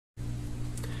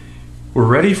We're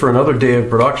ready for another day of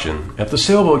production at the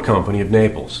Sailboat Company of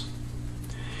Naples.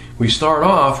 We start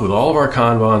off with all of our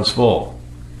Kanbans full,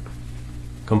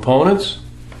 components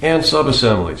and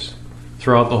sub-assemblies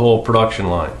throughout the whole production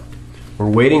line. We're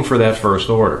waiting for that first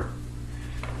order.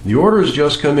 The order has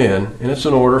just come in, and it's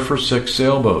an order for 6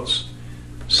 sailboats,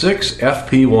 6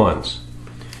 FP1s.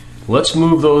 Let's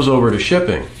move those over to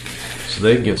shipping so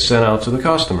they can get sent out to the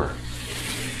customer.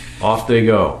 Off they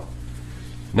go.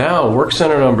 Now Work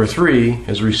Center number 3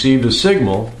 has received a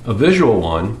signal, a visual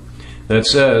one, that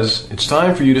says it's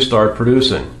time for you to start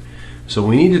producing. So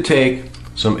we need to take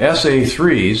some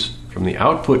SA3s from the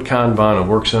output Kanban of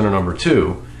Work Center number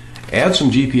 2, add some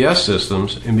GPS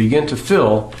systems, and begin to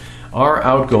fill our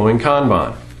outgoing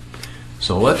Kanban.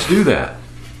 So let's do that.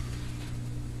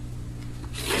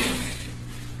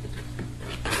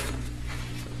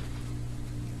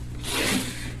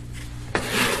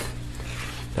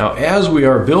 Now, as we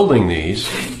are building these,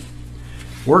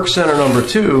 Work Center number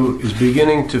 2 is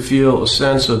beginning to feel a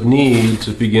sense of need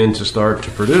to begin to start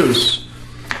to produce,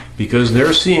 because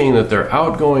they're seeing that their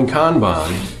outgoing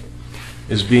Kanban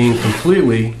is being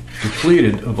completely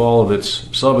depleted of all of its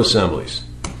sub-assemblies.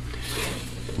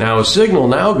 Now a signal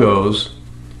now goes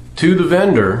to the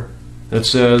vendor that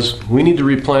says we need to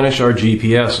replenish our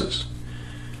GPSs.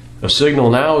 A signal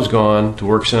now has gone to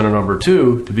Work Center number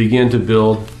 2 to begin to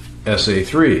build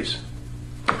SA3s.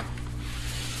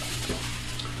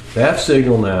 That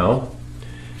signal now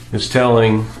is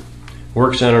telling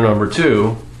Work Center number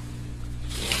 2,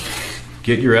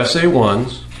 get your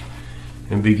SA1s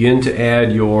and begin to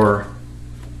add your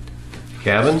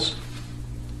cabins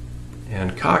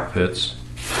and cockpits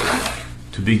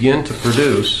to begin to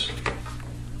produce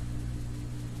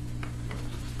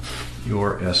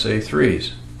your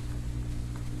SA3s.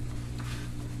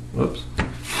 Whoops.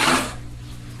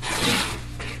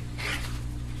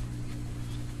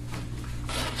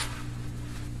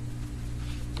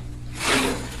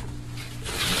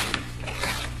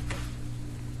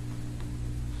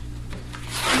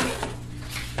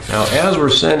 Now, as we're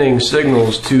sending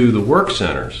signals to the work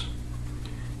centers,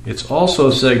 it's also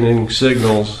sending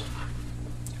signals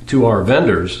to our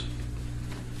vendors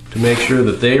to make sure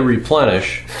that they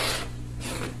replenish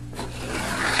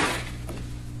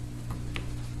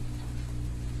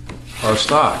our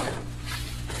stock.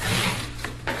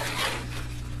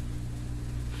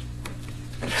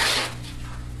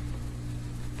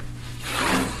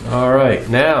 All right,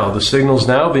 now the signal's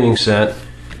now being sent.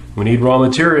 We need raw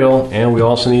material, and we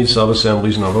also need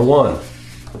sub-assemblies number 1.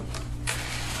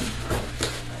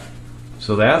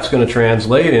 So that's going to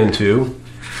translate into,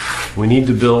 we need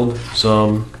to build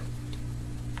some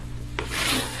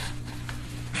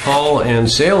hull and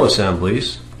sail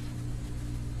assemblies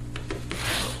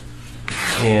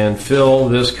and fill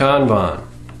this Kanban.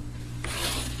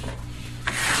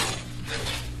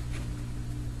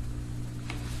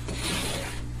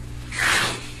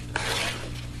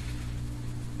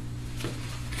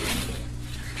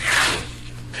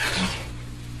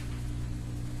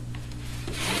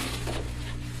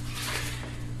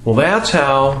 Well, that's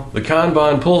how the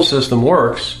Kanban pull system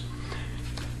works,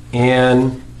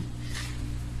 and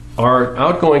our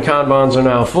outgoing Kanbans are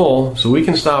now full, so we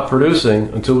can stop producing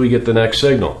until we get the next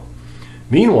signal.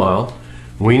 Meanwhile,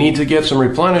 we need to get some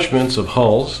replenishments of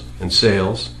hulls and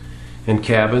sails and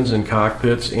cabins and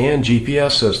cockpits and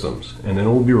GPS systems, and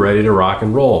then we'll be ready to rock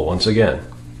and roll once again.